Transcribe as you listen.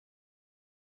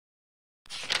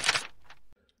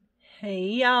Hey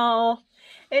y'all,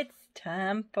 it's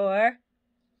time for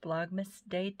Vlogmas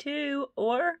Day 2,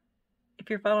 or if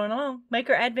you're following along,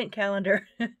 Maker Advent Calendar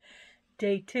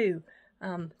Day 2.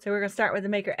 So we're going to start with the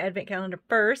Maker Advent Calendar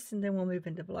first, and then we'll move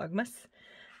into Vlogmas.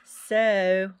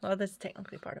 So, well, this is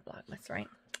technically part of Vlogmas, right?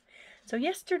 So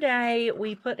yesterday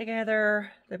we put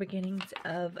together the beginnings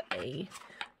of a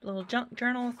little junk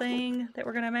journal thing that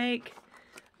we're going to make.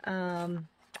 And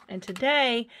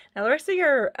today, now the rest of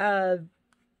your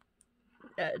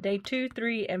day 2,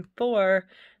 3, and 4,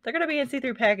 they're going to be in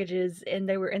see-through packages, and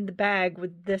they were in the bag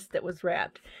with this that was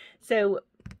wrapped. So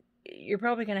you're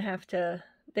probably going to have to,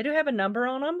 they do have a number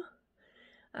on them.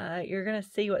 You're going to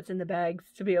see what's in the bags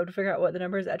to be able to figure out what the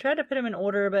number is. I tried to put them in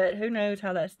order, but who knows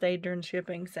how that stayed during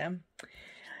shipping. So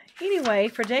anyway,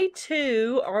 for day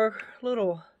 2, our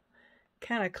little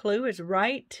kind of clue is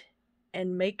write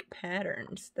and make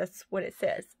patterns. That's what it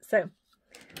says.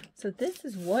 So this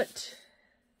is what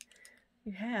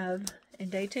you have in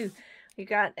day 2. You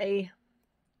got a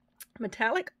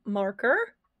metallic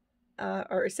marker,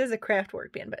 or it says a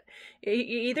craftwork pen, but you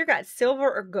either got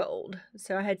silver or gold.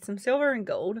 So I had some silver and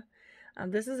gold.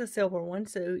 This is a silver one,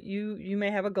 so you may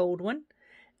have a gold one.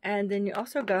 And then you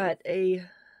also got an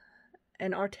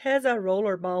Arteza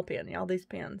roller ball pen. All these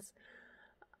pens,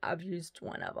 I've used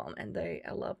one of them, and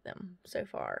I love them so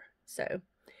far. So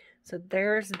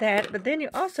there's that. But then you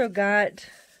also got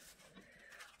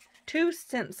 2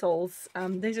 stencils.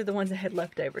 These are the ones I had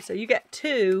left over. So you got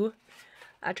 2.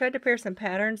 I tried to pair some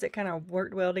patterns that kind of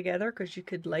worked well together because you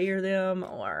could layer them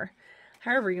or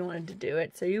however you wanted to do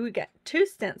it. So you got 2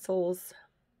 stencils,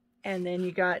 and then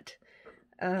you got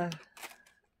a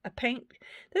paint.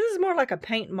 This is more like a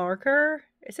paint marker.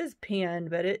 It says pen,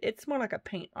 but it's more like a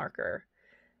paint marker.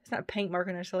 It's not a paint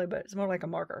marker necessarily, but it's more like a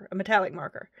marker, a metallic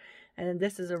marker. And then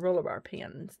this is a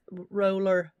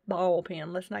roller ball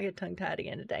pen. Let's not get tongue-tied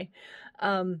again today.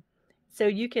 So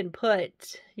you can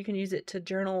use it to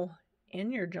journal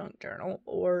in your junk journal,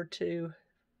 or to,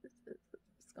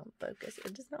 it's going to focus.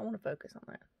 It does not want to focus on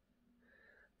that.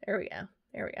 There we go.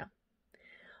 There we go.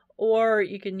 Or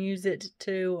you can use it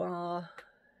to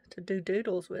do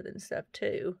doodles with and stuff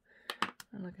too.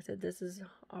 And like I said, this is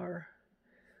our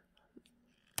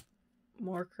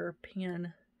marker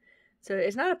pen. So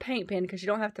it's not a paint pen because you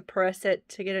don't have to press it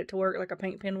to get it to work like a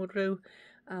paint pen would do.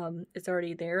 It's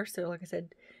already there. So like I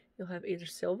said, you'll have either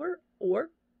silver or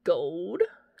gold.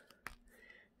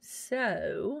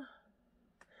 So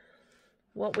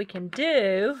what we can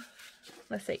do,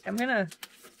 let's see, I'm gonna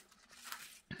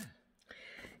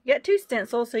get 2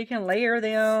 stencils so you can layer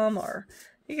them, or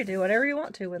you can do whatever you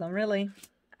want to with them, really.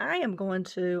 I am going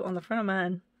to, on the front of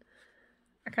mine,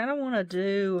 I kind of want to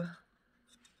do,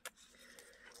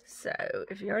 so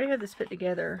if you already have this put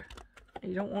together,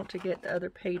 you don't want to get the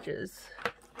other pages,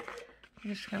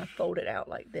 you just kind of fold it out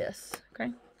like this,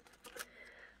 okay?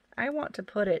 I want to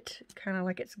put it kind of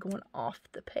like it's going off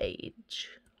the page,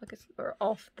 like it's, or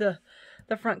off the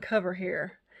front cover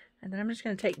here. And then I'm just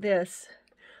going to take this.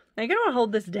 Now you're going to want to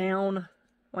hold this down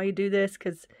while you do this,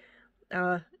 because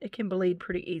it can bleed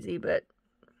pretty easy, but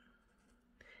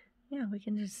yeah, we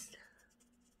can just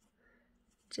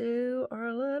do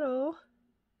our little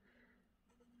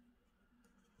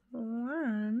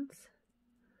lines.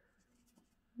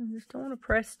 I just don't want to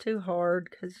press too hard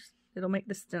because it'll make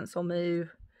the stencil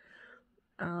move.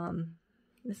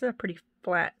 This is a pretty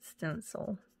flat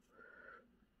stencil.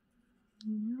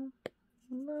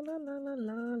 La la la la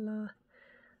la la.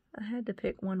 I had to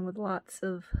pick one with lots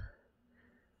of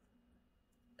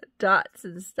dots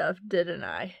and stuff, didn't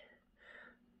I?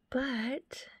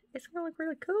 But it's gonna look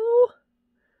really cool.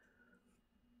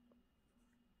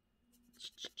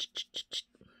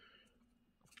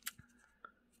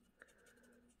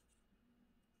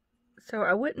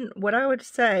 So what I would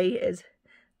say is,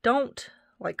 don't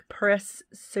like press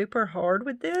super hard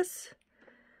with this.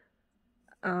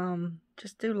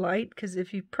 Just do light, because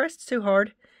if you press too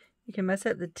hard, you can mess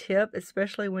up the tip,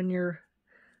 especially when you're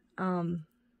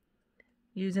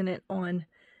using it on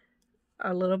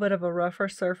a little bit of a rougher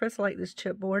surface like this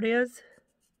chipboard is.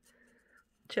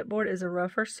 Chipboard is a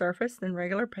rougher surface than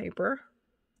regular paper.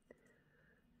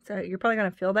 So you're probably going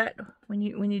to feel that when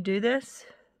you do this.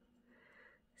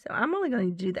 So I'm only going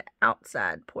to do the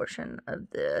outside portion of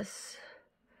this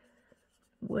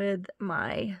with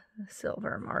my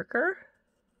silver marker.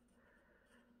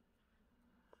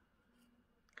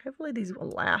 Hopefully these will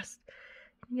last.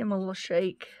 Give them a little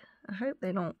shake. I hope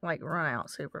they don't like run out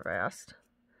super fast.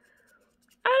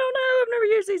 I don't know. I've never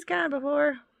used these kind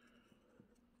before.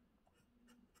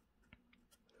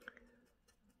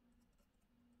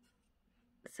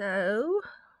 So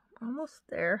almost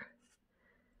there.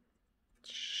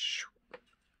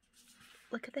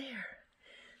 look at there.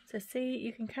 So see,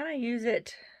 you can kind of use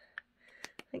it.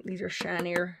 I think these are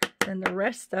shinier than the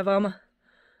rest of them.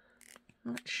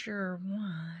 Not sure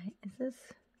why. Is this?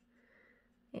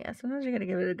 Yeah, sometimes you gotta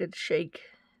give it a good shake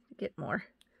to get more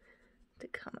to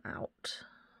come out.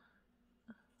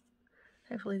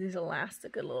 Hopefully these will last a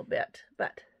good little bit,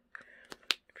 but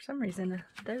for some reason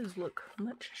those look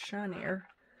much shinier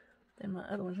than my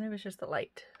other ones. Maybe it's just the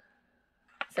light.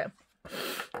 So,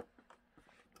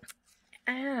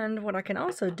 and what I can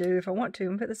also do if I want to,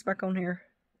 and put this back on here.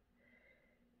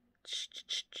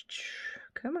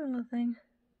 Come on, little thing.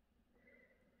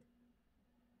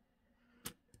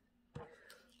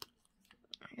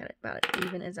 I got it about as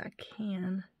even as I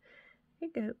can. I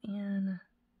go in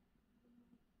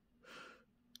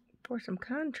for some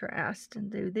contrast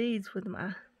and do these with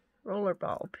my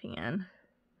rollerball pen.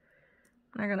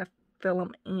 I'm not gonna fill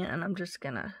them in. I'm just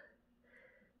gonna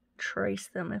trace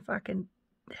them if I can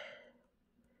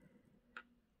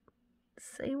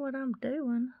see what I'm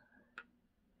doing.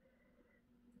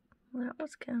 Well, that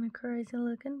was kind of crazy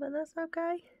looking, but that's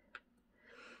okay.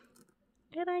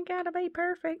 It ain't gotta be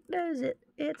perfect, does it?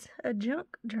 It's a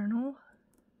junk journal.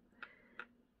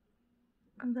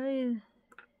 You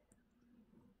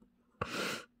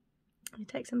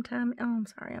take some time. Oh, I'm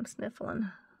sorry, I'm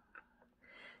sniffling.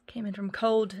 Came in from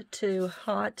cold to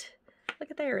hot.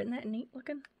 Look at there, isn't that neat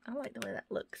looking? I like the way that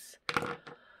looks.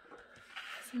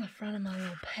 It's in the front of my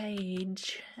little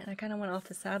page, and I kind of went off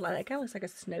the side like that. It kind of looks like a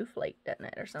snowflake, doesn't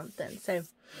it, or something? So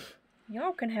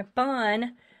y'all can have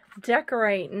fun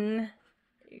decorating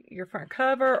your front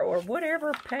cover or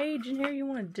whatever page in here you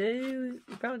want to do.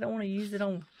 You probably don't want to use it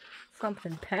on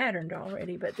something patterned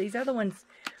already, but these other ones,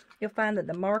 you'll find that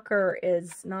the marker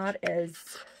is not as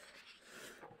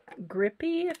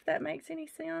grippy, if that makes any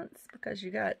sense, because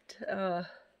you got a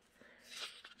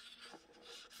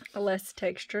less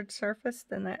textured surface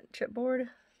than that chipboard.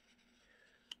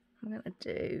 I'm going to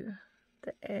do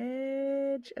the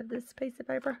edge of this piece of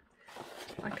paper.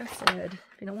 Like I said,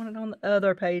 if you don't want it on the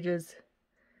other pages.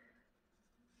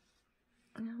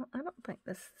 No, I don't think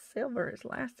this silver is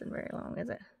lasting very long, is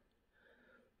it?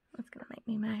 That's going to make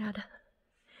me mad.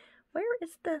 Where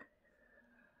is the...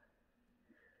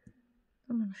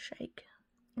 I'm going to shake.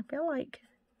 I feel like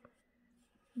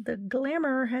the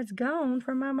glimmer has gone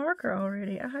from my marker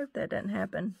already. I hope that doesn't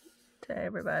happen to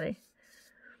everybody.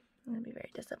 I'm going to be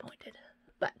very disappointed.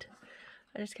 But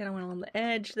I just kind of went on the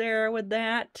edge there with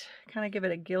that. Kind of give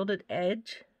it a gilded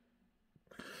edge.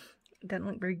 It doesn't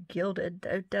look very gilded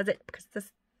though, does it? Because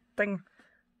this thing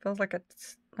feels like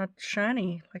it's not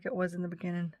shiny like it was in the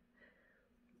beginning.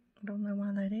 I don't know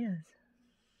why that is.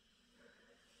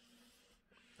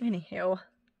 Anyhow,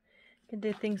 you can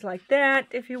do things like that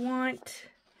if you want.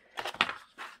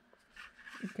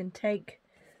 You can take,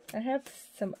 I have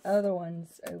some other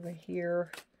ones over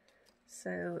here.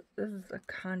 So this is a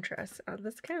contrast.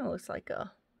 This kind of looks like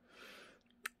a,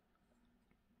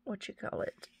 what you call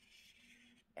it,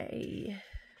 a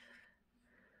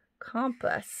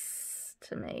compass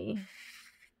to me.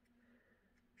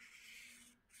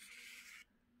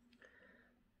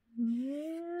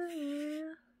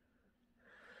 Yeah.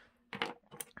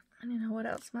 I don't know what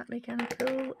else might be kind of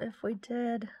cool if we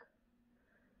did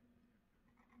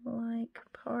like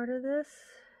part of this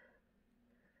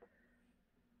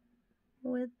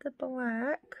with the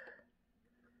black.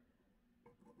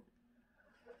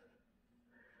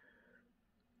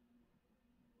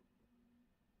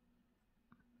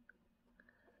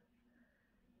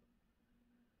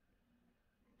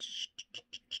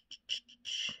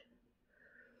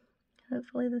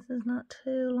 Hopefully this is not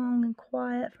too long and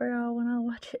quiet for y'all when I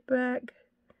watch it back.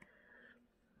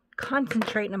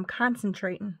 Concentrating, I'm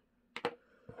concentrating.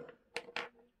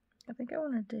 I think I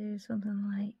want to do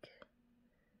something like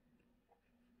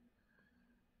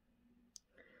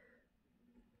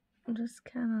just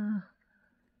kind of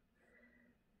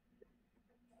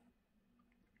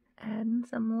adding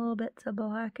some little bits of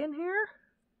black in here.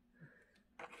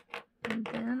 And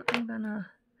then I'm gonna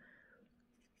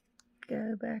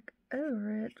go back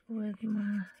over it with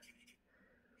my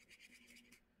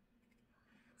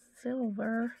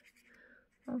silver.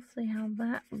 I'll see how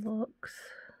that looks.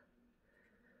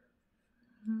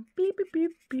 Beep, beep,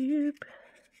 beep, beep.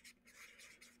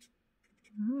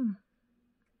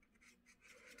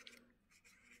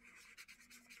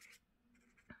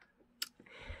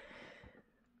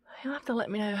 You'll have to let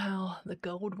me know how the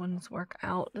gold ones work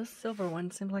out. This silver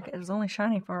one seems like it was only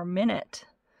shiny for a minute.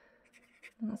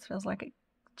 And this feels like it,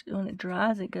 when it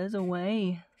dries, it goes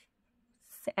away.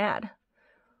 Sad.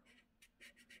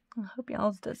 I hope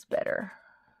y'all's does better.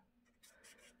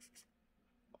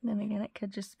 Then again, it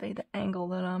could just be the angle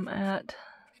that I'm at.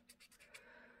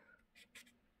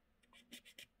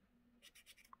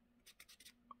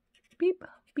 Beep,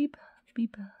 beep,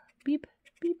 beep, beep,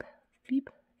 beep, beep,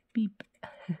 beep.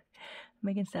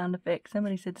 Making sound effects.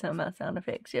 Somebody said something about sound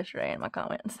effects yesterday in my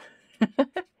comments.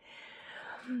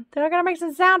 Then I gotta make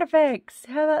some sound effects.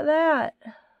 How about that?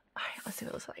 Alright, let's see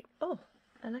what it looks like. Oh,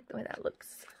 I like the way that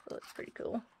looks. It looks pretty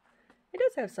cool. It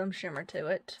does have some shimmer to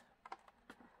it.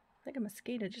 I think a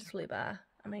mosquito just flew by.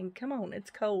 I mean, come on, it's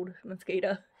cold,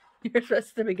 mosquito. You're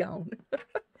supposed to be gone.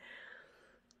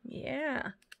 Yeah.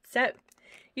 So,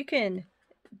 you can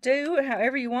do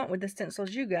however you want with the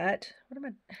stencils you got. What am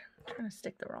I trying to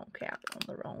stick the wrong cap on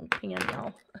the wrong pen,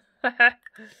 y'all?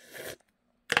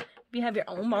 If you have your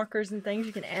own markers and things,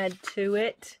 you can add to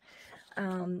it.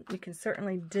 You can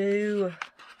certainly do...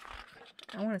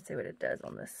 I want to see what it does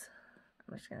on this.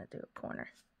 I'm just going to do a corner.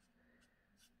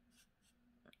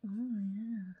 Oh,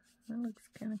 yeah. That looks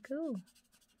kind of cool.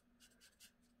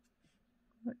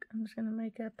 Look, I'm just going to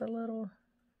make up a little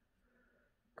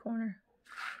corner.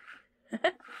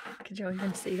 Could y'all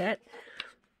even see that?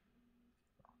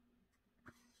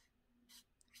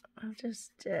 I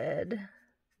just did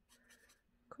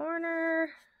corner.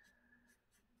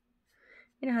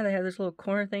 You know how they have those little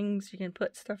corner things you can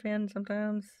put stuff in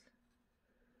sometimes?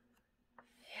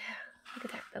 Yeah, look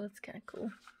at that. That looks kind of cool.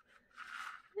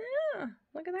 Yeah,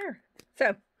 look at there.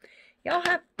 So, y'all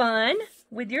have fun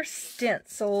with your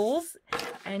stencils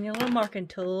and your little marking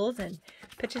tools, and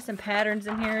put you some patterns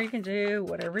in here. You can do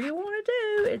whatever you want to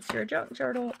do. It's your junk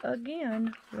journal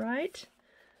again, right?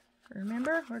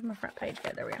 Remember? Where'd my front page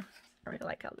go? There we go. I really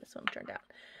like how this one turned out.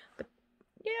 But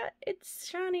yeah, it's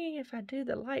shiny if I do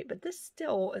the light, but this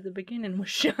still at the beginning was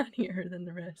shinier than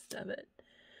the rest of it.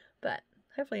 But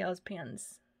hopefully y'all's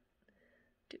pens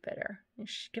do better. You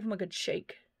give them a good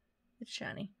shake. It's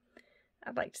shiny.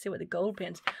 I'd like to see what the gold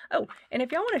pens. Oh, and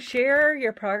if y'all want to share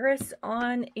your progress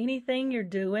on anything you're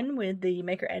doing with the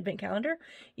Maker Advent Calendar,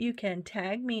 you can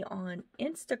tag me on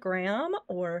Instagram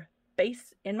or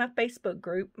in my Facebook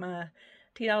group, my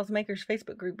Teadoddles Makers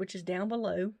Facebook group, which is down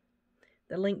below.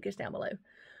 The link is down below.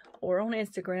 Or on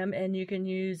Instagram, and you can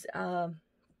use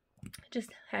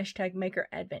just hashtag Maker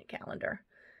Advent Calendar.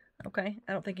 Okay?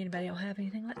 I don't think anybody will have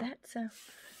anything like that, so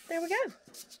there we go.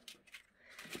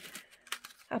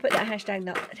 I'll put that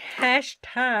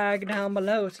hashtag down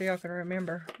below so y'all can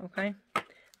remember, okay?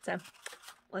 So,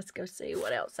 let's go see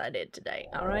what else I did today,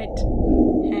 alright?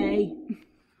 Hey.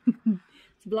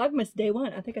 It's Vlogmas Day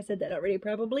 1. I think I said that already,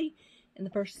 probably, in the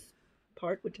first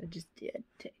part, which I just did,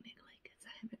 technically, because I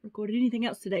haven't recorded anything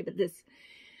else today but this,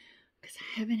 because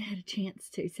I haven't had a chance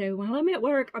to. So, while I'm at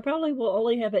work, I probably will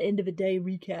only have an end-of-a-day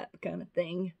recap kind of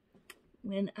thing.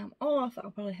 When I'm off,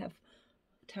 I'll probably have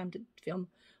time to film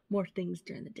more things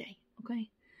during the day, okay?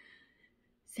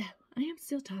 So, I am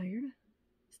still tired.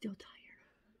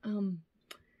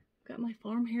 Got my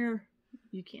farm hair.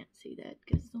 You can't see that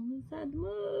because it's on the side of the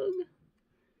mug.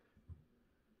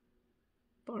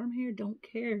 Farm hair don't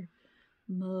care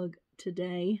mug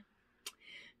today.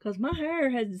 Because my hair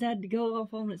has decided to go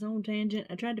off on its own tangent.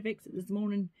 I tried to fix it this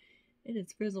morning. It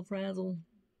is frizzle-frazzle.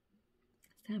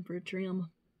 It's time for a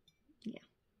trim. Yeah.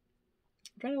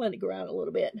 I'm trying to let it grow out a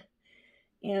little bit.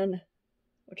 And,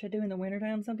 which I do in the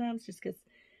wintertime sometimes, just because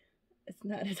it's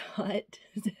not as hot.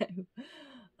 So,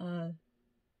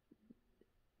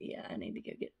 yeah, I need to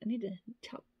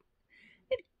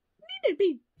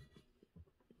be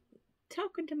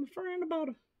talking to my friend about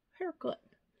a haircut.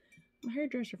 My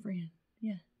hairdresser friend,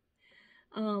 yeah.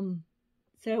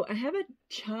 So I have a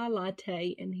chai latte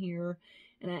in here,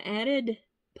 and I added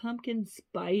pumpkin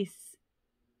spice,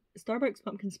 Starbucks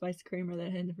pumpkin spice creamer that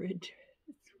I had in the fridge.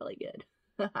 It's really good.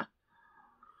 Ah,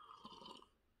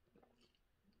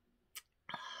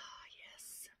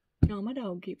 yes. No, my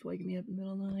dog keeps waking me up in the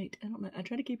middle of the night. I don't know. I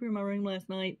tried to keep her in my room last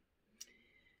night.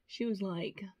 She was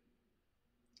like,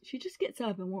 she just gets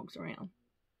up and walks around.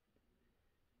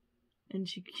 And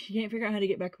she can't figure out how to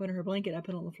get back under her blanket I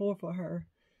put on the floor for her.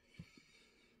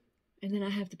 And then I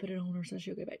have to put it on her so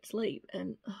she'll go back to sleep.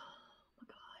 And, oh my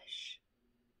gosh.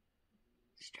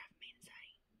 It's driving me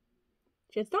insane.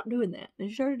 She had stopped doing that. And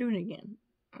she started doing it again.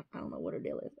 I don't know what her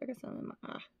deal is. I got something in my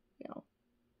eye, y'all.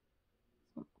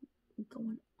 Something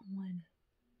going on.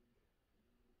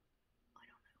 I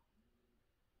don't know.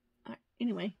 Alright,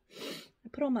 anyway. I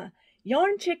put on my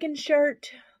Yarn Chicken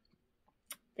shirt.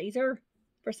 These are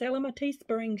for sale in my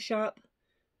Teespring shop.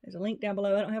 There's a link down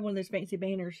below. I don't have one of those fancy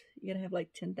banners. You gotta have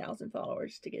like 10,000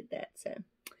 followers to get that. So,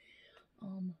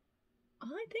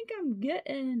 I think I'm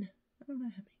getting, I don't know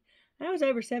how many. I was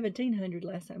over 1,700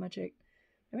 last time I checked.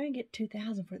 Maybe I can get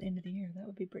 2,000 for the end of the year. That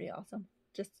would be pretty awesome.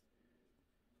 just,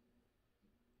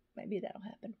 maybe that'll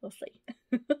happen. We'll see.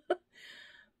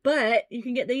 But you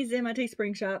can get these in my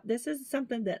Teespring shop. This is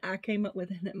something that I came up with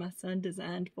and that my son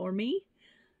designed for me.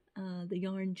 The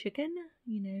yarn chicken,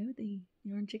 you know, the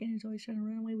yarn chicken who's always trying to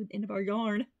run away with the end of our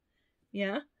yarn.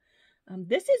 Yeah.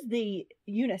 This is the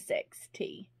unisex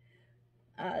tee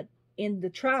in the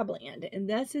tri-blend. And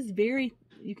this is very,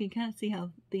 you can kind of see how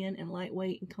thin and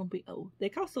lightweight and comfy. Oh, they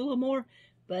cost a little more,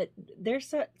 but they're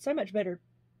so much better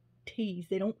tees.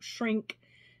 They don't shrink.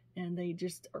 And they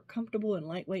just are comfortable and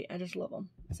lightweight. I just love them.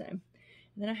 So, and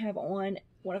then I have on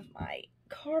one of my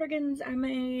cardigans I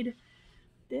made.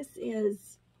 This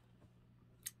is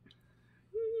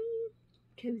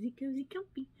cozy, cozy,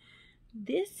 comfy.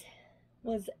 This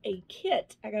was a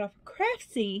kit I got off of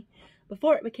Craftsy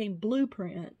before it became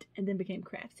Blueprint and then became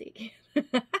Craftsy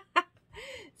again.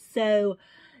 So,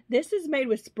 this is made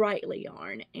with Sprightly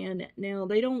yarn. And now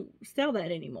they don't sell that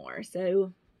anymore.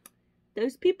 So,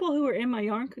 those people who are in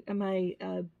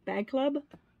my bag club,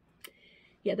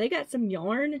 yeah, they got some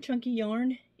yarn, chunky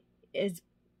yarn, as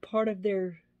part of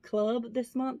their club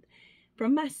this month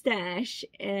from my stash,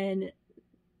 and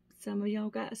some of y'all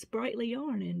got Sprightly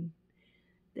yarn, and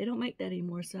they don't make that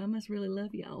anymore, so I must really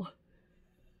love y'all.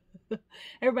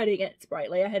 Everybody gets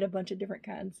Sprightly. I had a bunch of different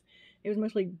kinds. It was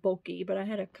mostly bulky, but I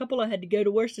had a couple I had to go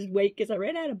to worsted weight because I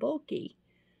ran out of bulky.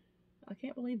 I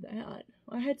can't believe that. Well,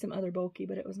 I had some other bulky,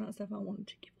 but it was not stuff I wanted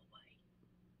to give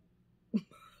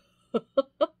away.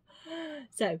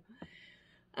 So,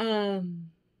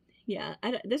 yeah,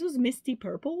 this was Misty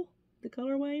Purple, the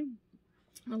colorway.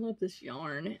 I love this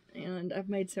yarn, and I've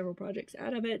made several projects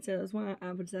out of it, so that's why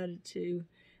I decided to.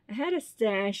 I had a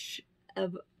stash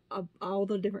of all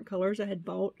the different colors I had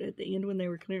bought at the end when they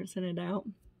were clearancing it out.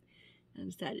 I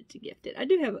decided to gift it. I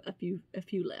do have a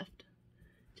few left,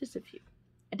 just a few.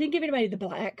 I didn't give anybody the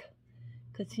black,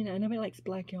 because, you know, nobody likes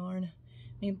black yarn. I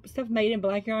mean, stuff made in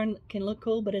black yarn can look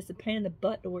cool, but it's a pain in the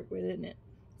butt to work with, isn't it?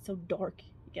 It's so dark.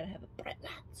 You gotta have a bright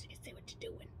light so you can see what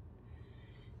you're doing.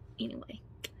 Anyway.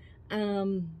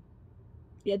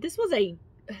 Yeah, this was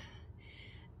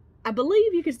I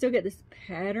believe you can still get this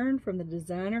pattern from the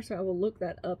designer, so I will look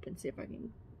that up and see if I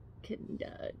can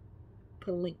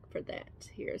put a link for that.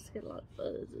 Here, it's got a lot of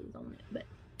buzzes on it, but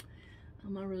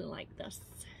I really like this.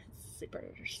 Super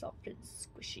soft and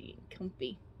squishy and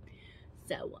comfy.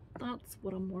 So that's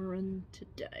what I'm wearing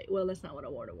today. Well, that's not what I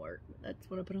wore to work. That's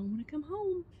what I put on when I come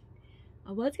home.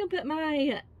 I was gonna put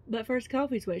my But First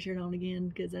Coffee sweatshirt on again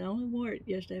because I only wore it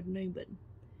yesterday afternoon, but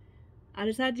I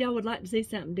decided y'all would like to see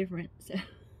something different. So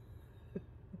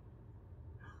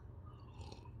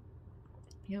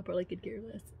y'all probably could care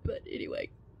less. But anyway,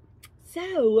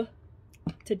 so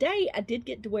today I did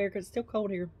get to wear, because it's still cold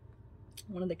here,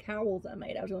 one of the cowls I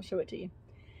made. I was going to show it to you.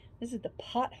 This is the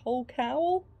pothole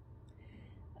cowl.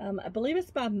 I believe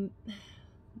it's by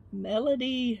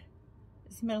Melody.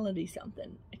 It's Melody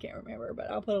something. I can't remember, but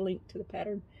I'll put a link to the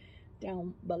pattern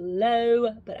down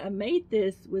below. But I made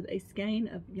this with a skein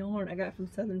of yarn I got from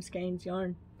Southern Skeins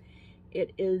Yarn.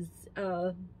 It is,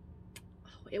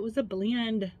 it was a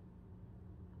blend.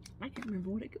 I can't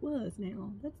remember what it was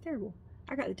now. That's terrible.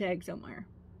 I got the tag somewhere.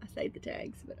 I saved the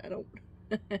tags, but I don't.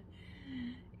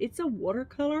 It's a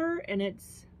watercolor, and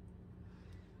it's,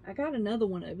 I got another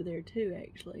one over there too,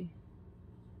 actually.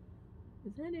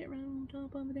 Is that it right on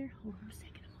top over there? Hold on a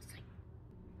second, I'm gonna see.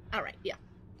 Alright, yeah.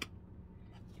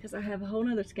 Because I have a whole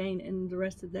nother skein and the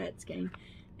rest of that skein.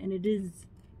 And it is,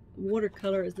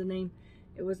 watercolor is the name.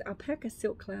 It was Alpaca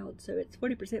Silk Cloud, so it's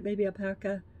 40% baby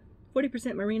alpaca,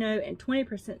 40% merino, and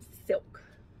 20% silk.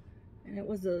 And it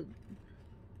was a,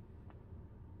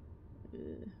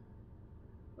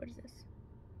 what is this?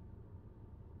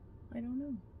 I don't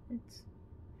know. It's,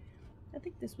 I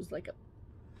think this was like a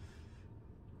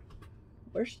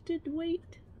worsted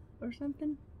weight or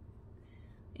something.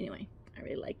 Anyway, I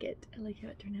really like it. I like how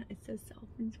it turned out. It's so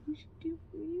soft and squishy.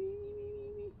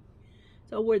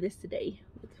 So I wore this today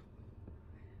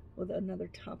with another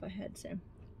top I had. So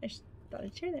I just thought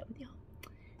I'd share that with y'all.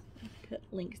 I'll put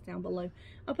links down below.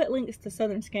 I'll put links to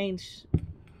Southern Skeins,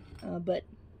 but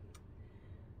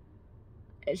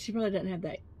she probably doesn't have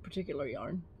that particular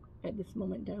yarn at this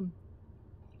moment in time.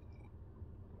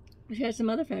 She has some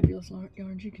other fabulous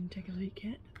yarns you can take a look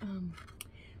at.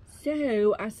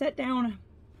 So I sat down.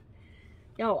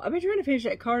 Y'all, I've been trying to finish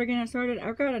that cardigan I started.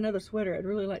 I've got another sweater I'd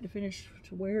really like to finish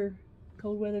to wear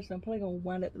cold weather, so I'm probably going to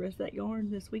wind up the rest of that yarn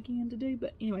this weekend to do.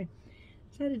 But anyway,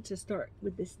 decided to start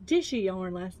with this dishy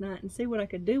yarn last night and see what I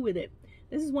could do with it.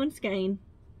 This is one skein.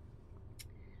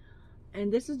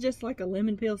 And this is just like a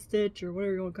lemon peel stitch or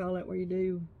whatever you want to call it, where you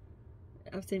do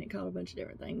I've seen it called a bunch of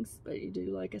different things, but you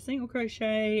do like a single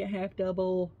crochet, a half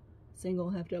double, single,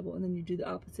 half double, and then you do the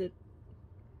opposite.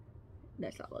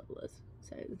 That's all it was.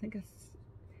 So I think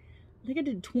I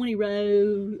did 20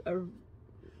 rows or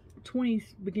 20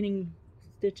 beginning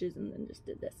stitches, and then just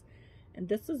did this. And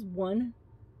this is one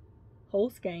whole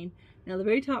skein. Now the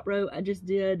very top row I just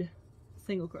did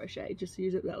single crochet just to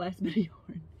use up that last bit of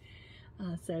yarn.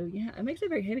 So yeah, it makes it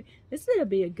very heavy. This is gonna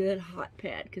be a good hot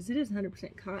pad because it is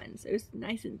 100% cotton, so it's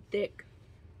nice and thick,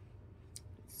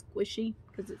 squishy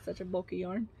because it's such a bulky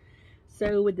yarn.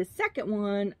 So with the second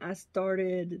one, I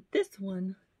started this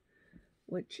one,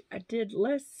 which I did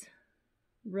less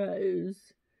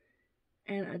rows,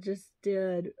 and I just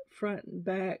did front and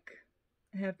back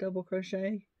half double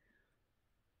crochet,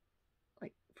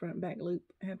 like front and back loop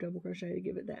half double crochet to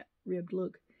give it that ribbed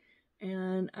look.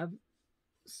 And I've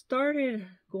started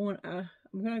going, I'm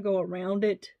going to go around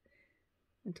it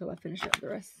until I finish up the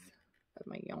rest of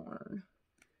my yarn.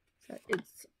 So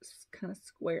it's kind of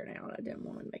square now, and I didn't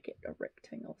want to make it a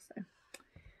rectangle.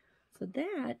 So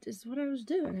that is what I was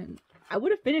doing. And I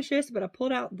would have finished this, but I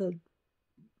pulled out the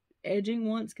edging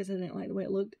once because I didn't like the way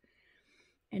it looked.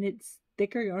 And it's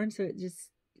thicker yarn, so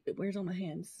it wears on my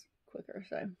hands quicker.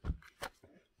 So,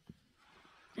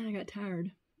 and I got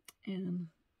tired, and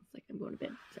it's like I'm going to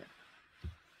bed. So,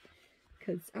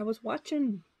 because I was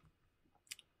watching,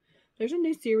 there's a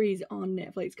new series on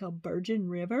Netflix called Virgin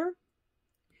River.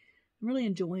 I'm really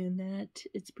enjoying that.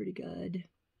 It's pretty good.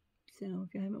 So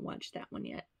if you haven't watched that one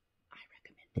yet, I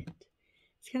recommend it.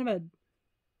 It's kind of a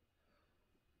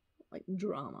like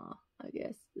drama, I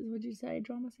guess is what you say,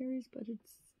 drama series, but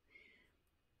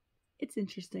it's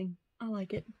interesting. I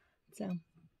like it. So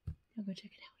I'll go check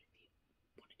it out if you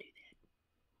want to do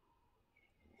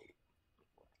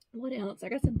that. What else? I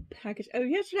got some package. Oh,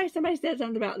 yesterday somebody said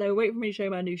something about they were waiting for me to show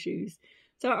my new shoes.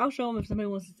 So I'll show them if somebody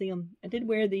wants to see them. I did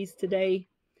wear these today.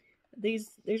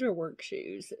 These are work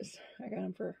shoes. I got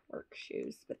them for work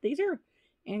shoes. But these are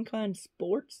Incline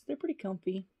Sports. They're pretty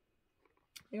comfy.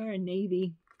 They are a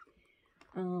navy.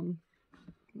 A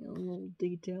little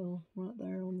detail right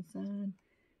there on the side.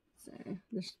 So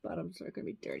this bottoms are going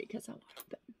to be dirty because I want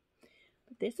them.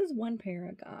 But this is one pair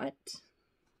I got.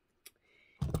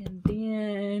 And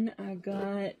then I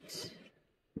got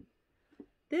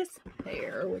this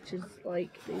pair, which is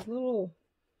like these little,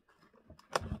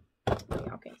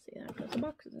 y'all can't see that because the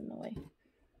box is in the way.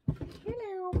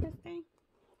 Hello, Christy.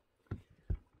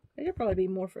 These will probably be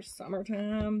more for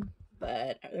summertime,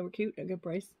 but they were cute, a good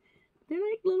price. They're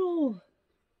like little,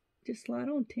 just slide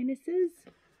on tennises.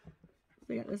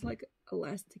 They got this like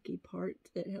elasticy part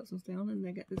that helps them stay on, and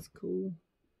they got this cool,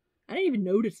 I didn't even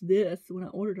notice this when I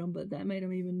ordered them, but that made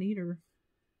them even neater.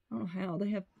 I don't know how. They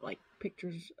have like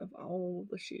pictures of all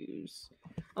the shoes,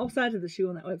 all sides of the shoe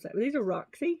on that website. But these are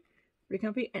Roxy, pretty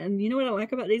comfy. And you know what I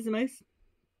like about these the most?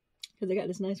 Because they got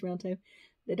this nice round toe.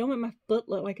 They don't make my foot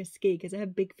look like a ski because I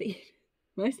have big feet.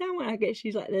 Most time when I get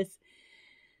shoes like this,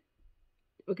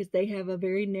 because they have a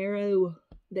very narrow,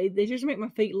 they just make my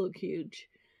feet look huge.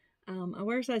 I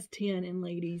wear a size 10 in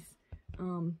ladies,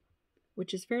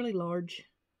 which is fairly large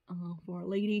for a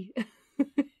lady.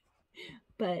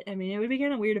 But I mean, it would be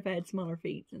kind of weird if I had smaller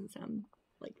feet, since I'm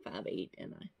like 5'8",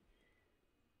 and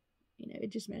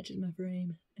it just matches my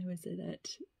frame. I always say that.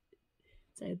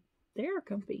 So they are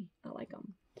comfy. I like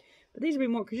them. But these would be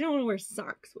more, because you don't want to wear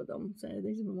socks with them. So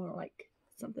these would be more like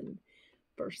something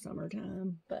for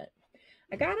summertime. But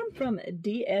I got them from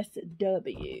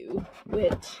DSW,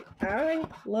 which I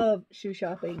love shoe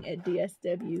shopping at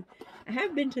DSW. I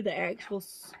have been to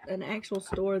an actual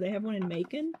store. They have one in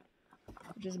Macon,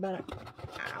 which is about an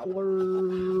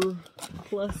hour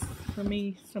plus for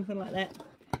me, something like that.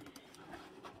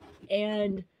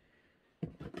 And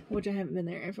which I haven't been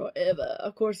there in forever.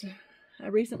 Of course, I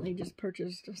recently just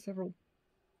purchased several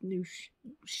new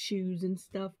shoes and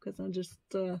stuff because I just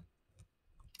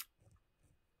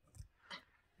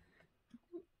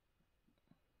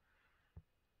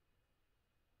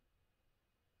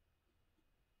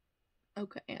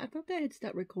okay, I thought that had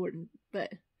stopped recording,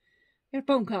 but I got a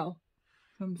phone call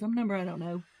from some number I don't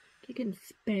know. Keep getting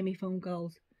spammy phone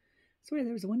calls. I swear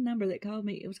there was one number that called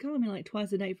me. It was calling me like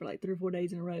twice a day for like 3 or 4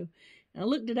 days in a row. And I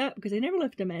looked it up because they never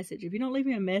left a message. If you don't leave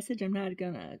me a message, I'm not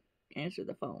going to answer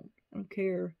the phone. I don't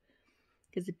care.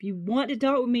 Because if you want to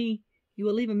talk with me, you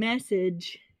will leave a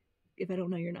message if I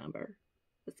don't know your number.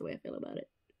 That's the way I feel about it.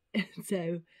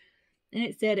 So, and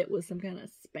it said it was some kind of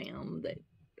spam that,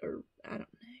 or I don't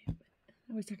know.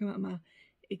 But I was talking about my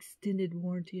extended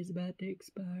warranty is about to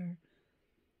expire.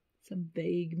 Some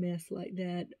vague mess like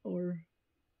that. Or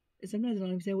sometimes I don't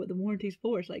even say what the warranty's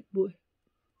for. It's like, what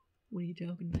are you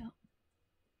talking about?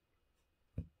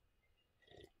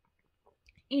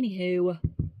 Anywho,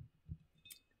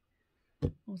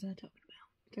 what was I talking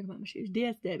about? Talking about my shoes.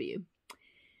 DSW.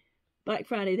 Black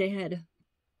Friday, they had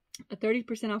a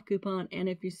 30% off coupon, and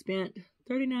if you spent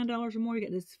 $39 or more, you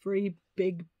get this free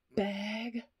big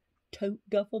bag, tote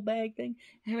duffel bag thing.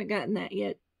 I haven't gotten that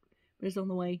yet, but it's on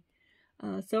the way.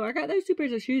 So I got those 2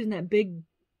 pairs of shoes in that big,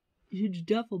 huge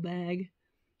duffel bag,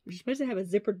 which is supposed to have a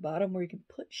zippered bottom where you can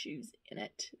put shoes in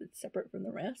it. It's separate from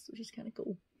the rest, which is kind of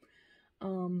cool.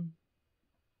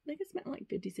 I think I spent like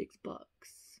 $56.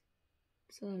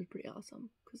 So that was pretty awesome,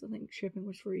 because I think shipping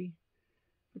was free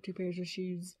for 2 pairs of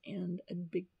shoes and a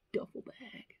big duffel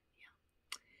bag. Yeah.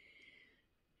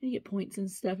 And you get points and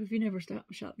stuff if you never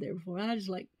shopped there before. I just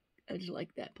like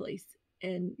that place.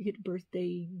 And you get a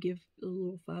birthday gift, a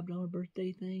little $5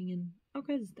 birthday thing, and all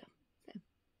kinds of stuff. So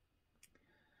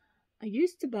I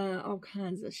used to buy all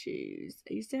kinds of shoes.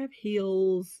 I used to have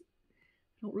heels.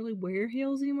 I don't really wear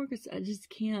heels anymore because I just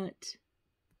can't.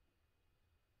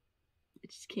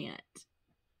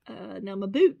 Now my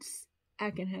boots,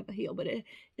 I can have a heel, but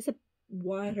it's a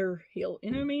wider heel,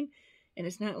 you know what I mean? And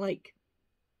it's not like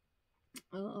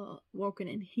walking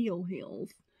in heels.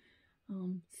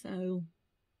 So,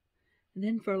 and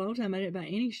then for a long time I didn't buy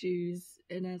any shoes,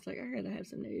 and I was like, I gotta have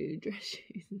some new dress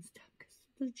shoes and stuff because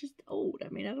they're just old. I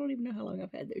mean, I don't even know how long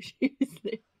I've had those shoes.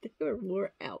 They were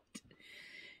wore out.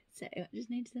 So I just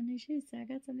need some new shoes. So I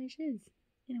got some new shoes.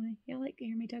 Anyway, y'all like to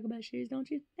hear me talk about shoes, don't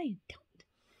you? No, you don't.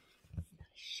 It's not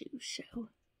a shoe show.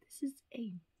 This is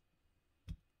a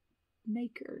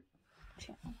maker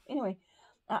channel. Anyway,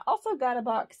 I also got a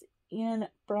box in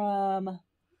from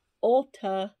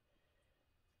Ulta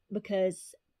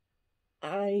because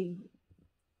they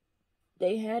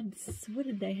had, what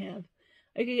did they have?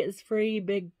 I could get this free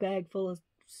big bag full of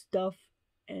stuff,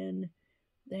 and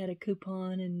they had a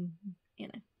coupon and, you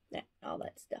know, all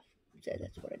that stuff. So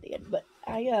that's what I did. But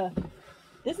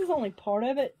this is only part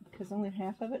of it because only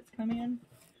half of it's come in.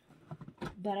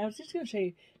 But I was just going to show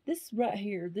you this right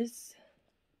here. This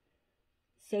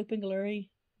Soap and Glory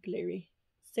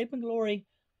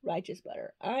Righteous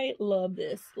Butter. I love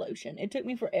this lotion. It took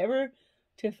me forever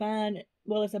to find,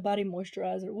 well, it's a body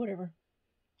moisturizer, whatever.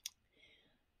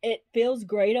 It feels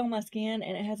great on my skin,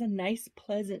 and it has a nice,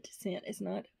 pleasant scent. It's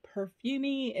not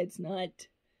perfumey. It's not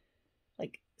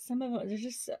like some of them. They're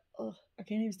just, I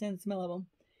can't even stand the smell of them.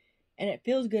 And it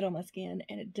feels good on my skin,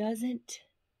 and it doesn't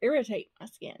irritate my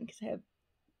skin because I have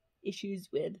issues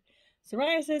with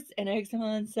psoriasis and eczema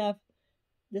and stuff.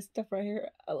 This stuff right here,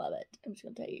 I love it. I'm just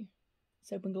going to tell you.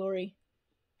 Soap and Glory.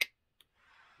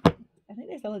 I think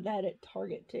they sell that at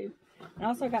Target too. And I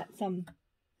also got some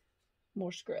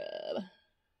more scrub.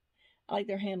 I like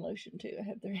their hand lotion too. I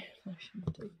have their hand lotion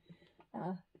too.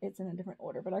 It's in a different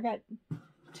order, but I got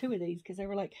 2 of these because they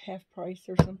were like half price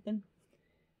or something.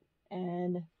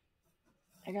 And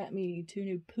I got me 2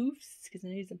 new poofs because I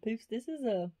need some poofs. This is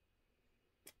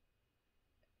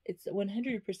it's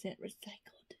 100%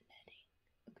 recycled netting.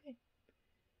 Okay.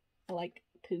 I like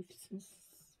poofs. This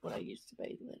is what I used to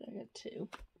bathe with. I got 2.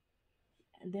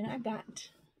 And then I got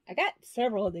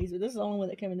several of these, but this is the only one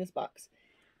that came in this box.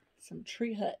 Some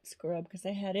Tree Hut scrub because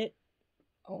they had it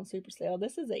on super sale.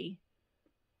 This is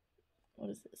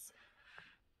what is this?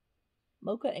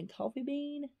 Mocha and coffee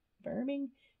bean firming.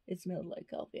 It smells like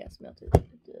coffee. I smelled it.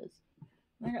 It does.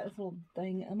 I got this little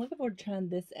thing. I'm looking forward to trying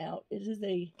this out. It is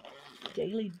a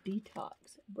daily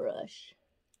detox brush.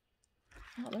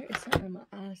 Oh, there is something in my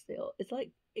eye still. It's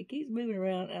like it keeps moving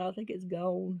around, and I think it's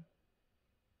gone.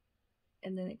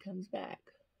 And then it comes back.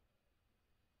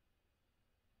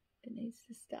 It needs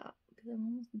to stop because I'm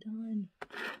almost done.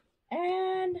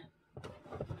 And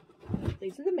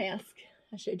these are the masks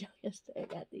I showed y'all yesterday. I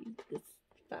got this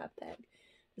 5-pack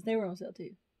because they were on sale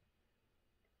too.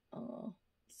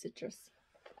 Citrus.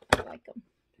 I like them.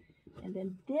 And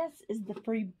then this is the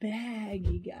free bag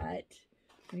you got.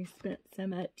 We spent so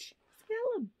much. It's got a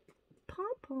little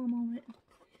pom-pom on it.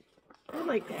 I have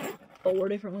like 4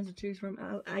 different ones to choose from.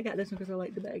 I got this one because I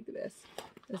like the bag the best.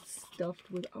 It's stuffed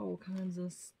with all kinds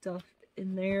of stuff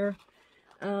in there.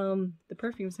 The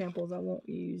perfume samples I won't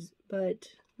use, but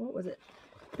what was it?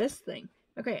 This thing.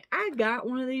 Okay, I got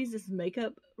one of these. This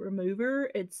makeup remover.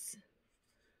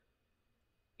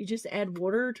 You just add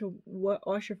water to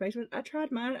wash your face with. I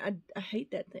tried mine. I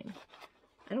hate that thing.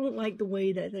 I don't like the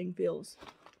way that thing feels,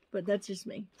 but that's just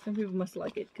me. Some people must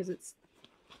like it because it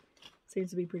seems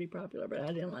to be pretty popular, but I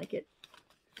didn't like it.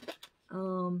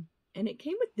 And it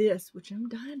came with this, which I'm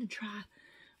dying to try,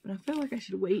 but I feel like I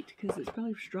should wait because it's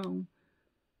probably strong.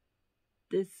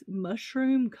 This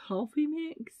mushroom coffee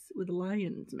mix with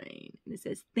lion's mane, and it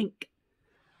says think.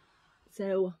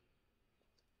 So,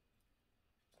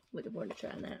 looking forward to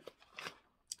trying that.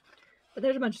 But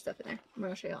there's a bunch of stuff in there. I'm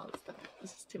going to show you all this stuff.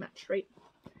 This is too much, right?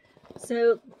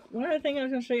 So, one other thing I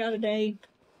was going to show y'all today.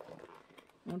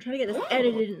 I'm trying to get this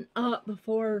edited up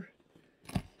before...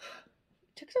 It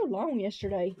took so long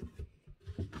yesterday.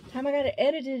 Time I got it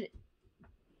edited.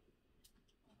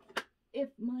 If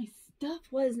my stuff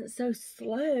wasn't so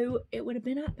slow, it would have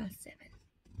been up by 7.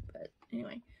 But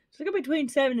anyway, so go between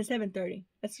 7 and 7:30.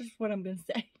 That's just what I'm going to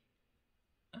say.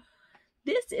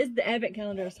 This is the advent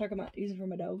calendar I was talking about using for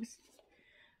my dogs.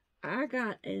 I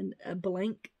got a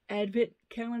blank advent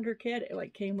calendar kit. It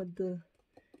like came with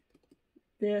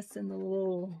this and the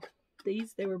little,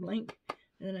 they were blank.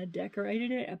 And then I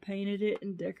decorated it. I painted it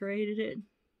and decorated it.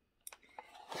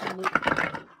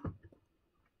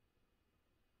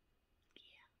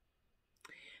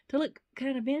 To look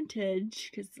kind of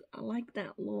vintage, because I like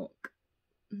that look.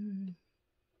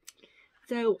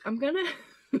 So I'm gonna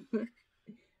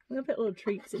put little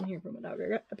treats in here for my dog.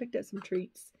 I picked up some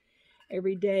treats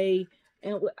every day,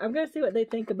 and I'm gonna see what they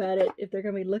think about it, if they're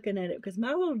gonna be looking at it, because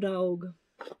my little dog,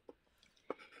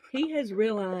 he has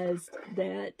realized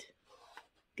that,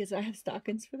 because I have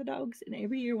stockings for the dogs, and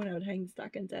every year when I would hang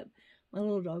stockings up, my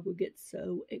little dog would get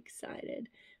so excited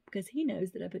because he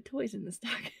knows that I put toys in the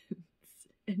stockings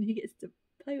and he gets to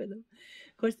play with them.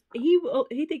 Of course,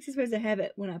 he thinks he's supposed to have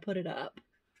it when I put it up.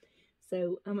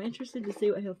 So I'm interested to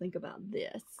see what he'll think about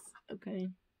this. Okay.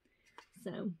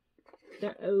 So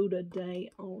they're owed a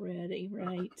day already,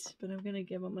 right? But I'm going to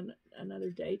give them another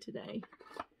day today.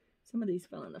 Some of these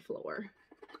fell on the floor.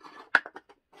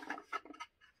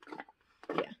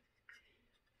 Yeah.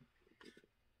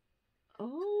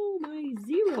 Oh, my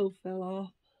 0 fell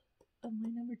off of my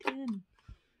number 10.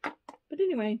 But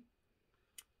anyway,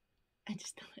 I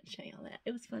just thought I'd show y'all that.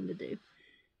 It was fun to do.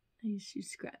 I used to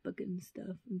use scrapbooking and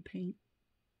stuff and paint.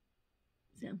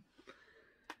 So,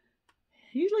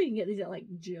 usually you can get these at like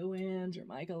Joann's or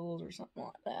Michael's or something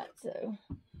like that. So,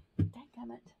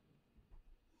 dadgummit.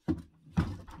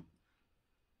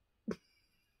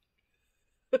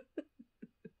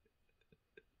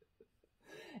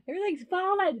 Everything's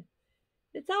falling.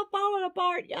 It's all falling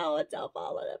apart, y'all. It's all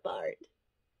falling apart.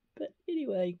 But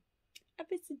anyway, I'm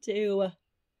fixing to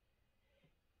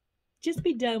just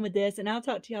be done with this, and I'll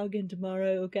talk to y'all again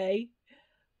tomorrow, okay?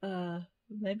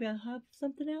 Maybe I'll have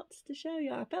something else to show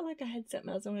y'all. I felt like I had something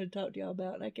else I wanted to talk to y'all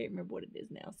about, and I can't remember what it is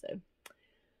now. So,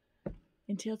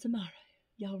 until tomorrow,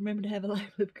 y'all remember to have a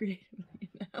life lived creatively,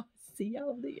 and I'll see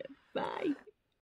y'all then. Bye.